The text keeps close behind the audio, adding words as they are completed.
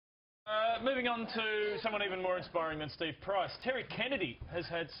Moving on to someone even more inspiring than Steve Price. Terry Kennedy has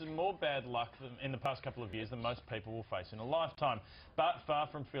had some more bad luck in the past couple of years than most people will face in a lifetime. But far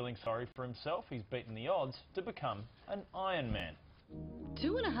from feeling sorry for himself, he's beaten the odds to become an Ironman.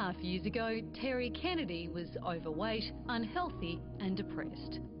 2.5 years ago, Terry Kennedy was overweight, unhealthy and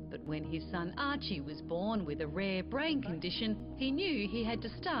depressed. But when his son Archie was born with a rare brain condition, he knew he had to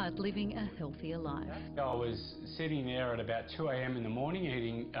start living a healthier life. I was sitting there at about 2 a.m. in the morning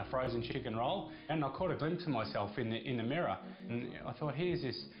eating a frozen chicken roll, and I caught a glimpse of myself in the mirror. And I thought, here's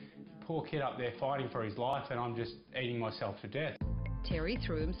this poor kid up there fighting for his life, and I'm just eating myself to death. Terry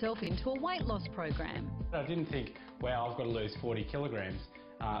threw himself into a weight loss program. I didn't think, wow, I've got to lose 40 kilograms.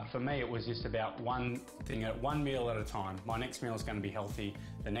 For me, it was just about one thing, one meal at a time. My next meal is going to be healthy.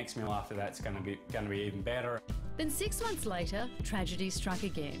 The next meal after that's going to be even better. Then 6 months later, tragedy struck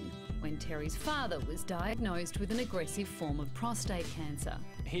again when Terry's father was diagnosed with an aggressive form of prostate cancer.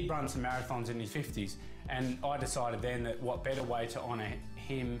 He'd run some marathons in his 50s, and I decided then that what better way to honour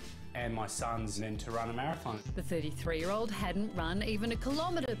him and my sons than to run a marathon. The 33-year-old hadn't run even a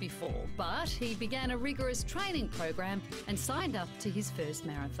kilometre before, but he began a rigorous training program and signed up to his first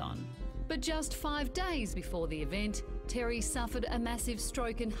marathon. But just 5 days before the event, Terry suffered a massive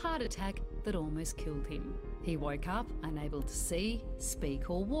stroke and heart attack that almost killed him. He woke up unable to see, speak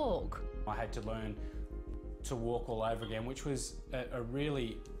or walk. I had to learn to walk all over again, which was a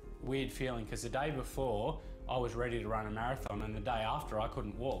really weird feeling, because the day before I was ready to run a marathon and the day after I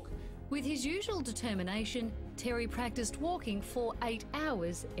couldn't walk. With his usual determination, Terry practiced walking for 8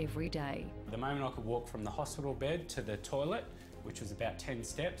 hours every day. The moment I could walk from the hospital bed to the toilet, which was about 10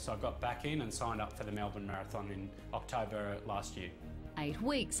 steps, I got back in and signed up for the Melbourne Marathon in October last year. 8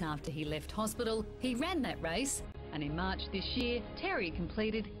 weeks after he left hospital, he ran that race, and in March this year, Terry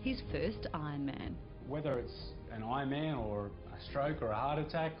completed his first Ironman. Whether it's an Ironman or a stroke or a heart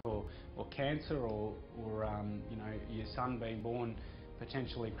attack or cancer or you know, your son being born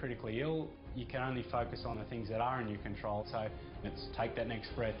potentially critically ill, you can only focus on the things that are in your control. So it's take that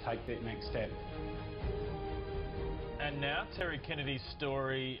next breath, take that next step. And now Terry Kennedy's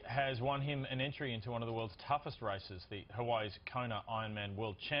story has won him an entry into one of the world's toughest races, the Hawaii's Kona Ironman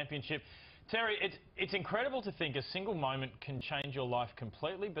World Championship. Terry, it's incredible to think a single moment can change your life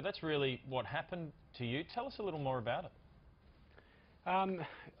completely, but that's really what happened to you. Tell us a little more about it.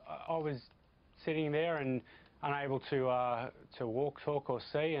 I was sitting there and unable to walk, talk or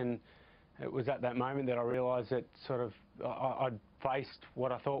see, and it was at that moment that I realised that sort of I'd faced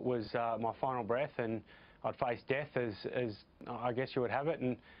what I thought was my final breath, and I'd faced death as I guess you would have it.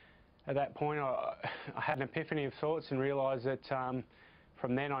 And at that point I had an epiphany of sorts and realised that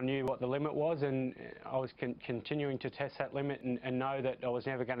from then I knew what the limit was, and I was continuing to test that limit and know that I was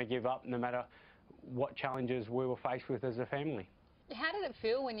never going to give up no matter what challenges we were faced with as a family. How did it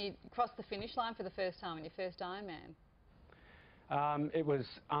feel when you crossed the finish line for the first time in your first Ironman? It was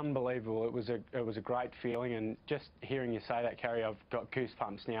unbelievable. It was a great feeling, and just hearing you say that, Carrie, I've got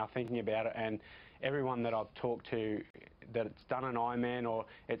goosebumps now thinking about it. And everyone that I've talked to that's done an Ironman, or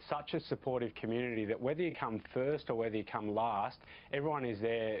it's such a supportive community that whether you come first or whether you come last, everyone is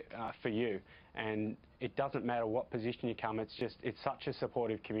there for you. And it doesn't matter what position you come, it's such a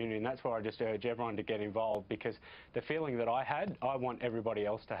supportive community, and that's why I just urge everyone to get involved, because the feeling that I had, I want everybody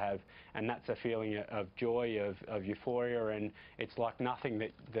else to have, and that's a feeling of joy, of euphoria, and it's like nothing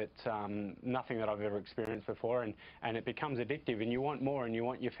that I've ever experienced before, and it becomes addictive, and you want more, and you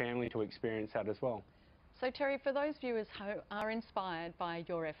want your family to experience that as well. So Terry, for those viewers who are inspired by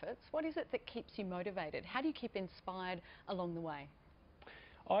your efforts, what is it that keeps you motivated? How do you keep inspired along the way?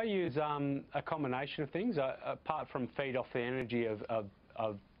 I use a combination of things, apart from feed off the energy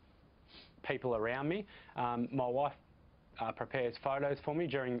of people around me. My wife prepares photos for me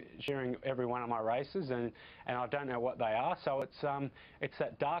during every one of my races, and I don't know what they are. So it's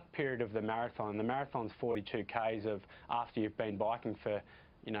that dark period of the marathon. The marathon's 42 k's of after you've been biking for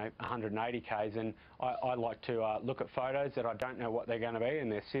 180 k's, and I like to look at photos that I don't know what they're going to be,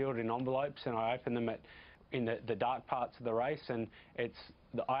 and they're sealed in envelopes, and I open them in the dark parts of the race, and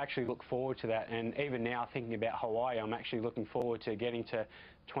I actually look forward to that. And even now, thinking about Hawaii, I'm actually looking forward to getting to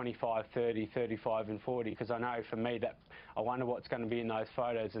 25, 30, 35 and 40, because I know for me that I wonder what's going to be in those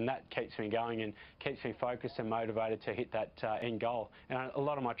photos, and that keeps me going and keeps me focused and motivated to hit that end goal. And a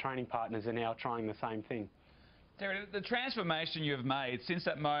lot of my training partners are now trying the same thing. Terry, the transformation you've made since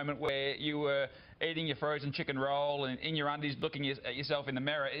that moment where you were eating your frozen chicken roll and in your undies looking at yourself in the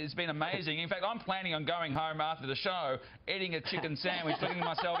mirror has been amazing. In fact, I'm planning on going home after the show, eating a chicken sandwich, looking at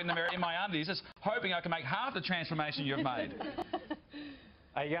myself in the mirror in my undies, just hoping I can make half the transformation you've made.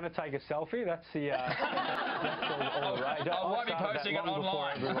 Are you going to take a selfie? That's the that's all the rage. I won't be started that posting it long before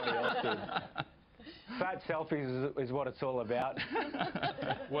online. everybody else did. Fat selfies is what it's all about.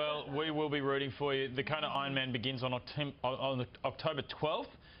 Well, we will be rooting for you. The Kona Ironman begins on October 12th.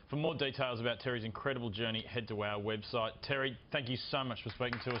 For more details about Terry's incredible journey, head to our website. Terry, thank you so much for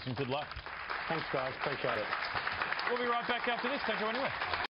speaking to us and good luck. Thanks, guys. Appreciate it. We'll be right back after this. Don't go anywhere.